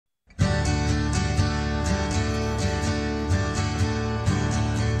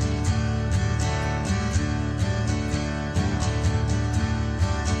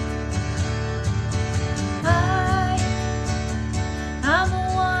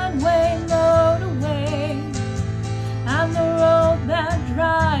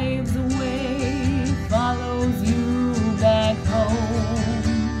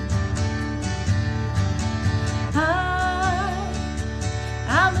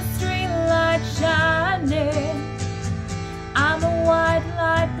a street light shining, I'm a white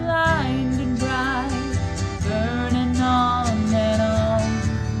light, blind and bright, burning on and on.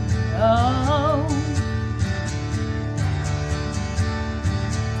 Oh,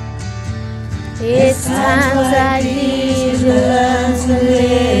 it's times like these you learn to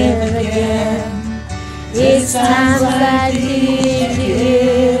live again. It's times like these you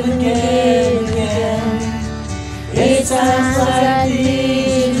give and give again. It's times like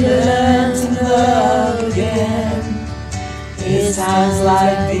these you learn to love again. It's times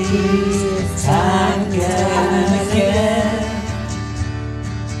like these, time and again.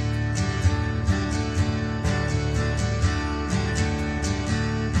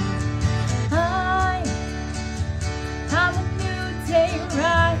 I'm a new day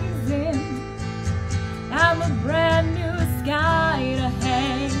rising, I'm a brand new sky to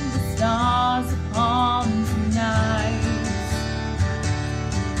hang the stars upon tonight.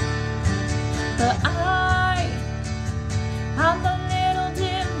 But I'm a little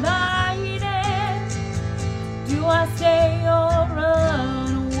divided. Do I stay or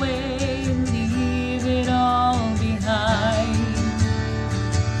run away and leave it all behind?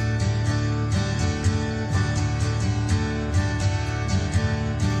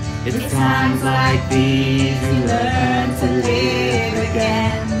 It's times like these you learn to live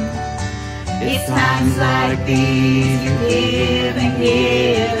again. It's times like these you give and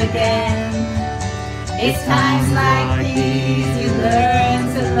give again. It's times like these you learn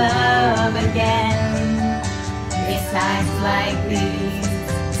to love again. It's times like these,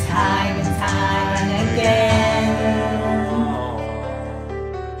 time and time again.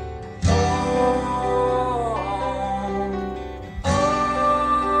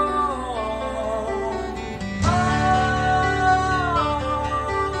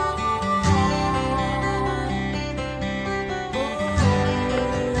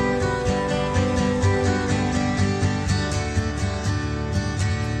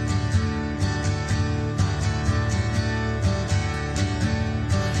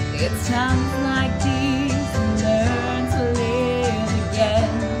 It's times like these you learn to live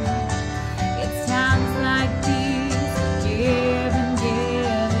again. It's times like these you give and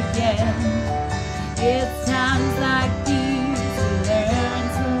give again. It's times like these you learn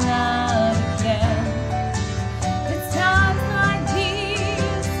to love again. It's times like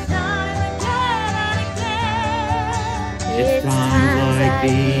these, time again and again. It's times like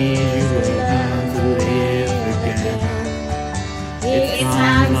these you learn to live again. It's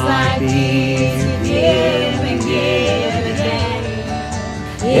times like these you give and give again.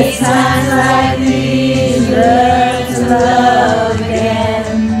 It's times like these you learn to love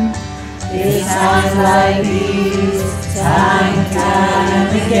again. It's times like these, time and time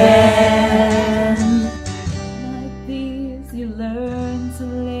again. Like these you learn to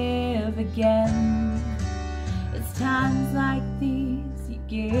live again. It's times like these you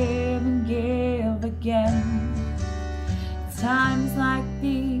give and give again. It's times like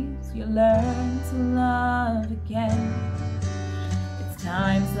these you learn to love again. It's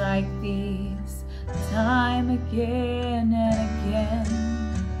times like these, time again and again.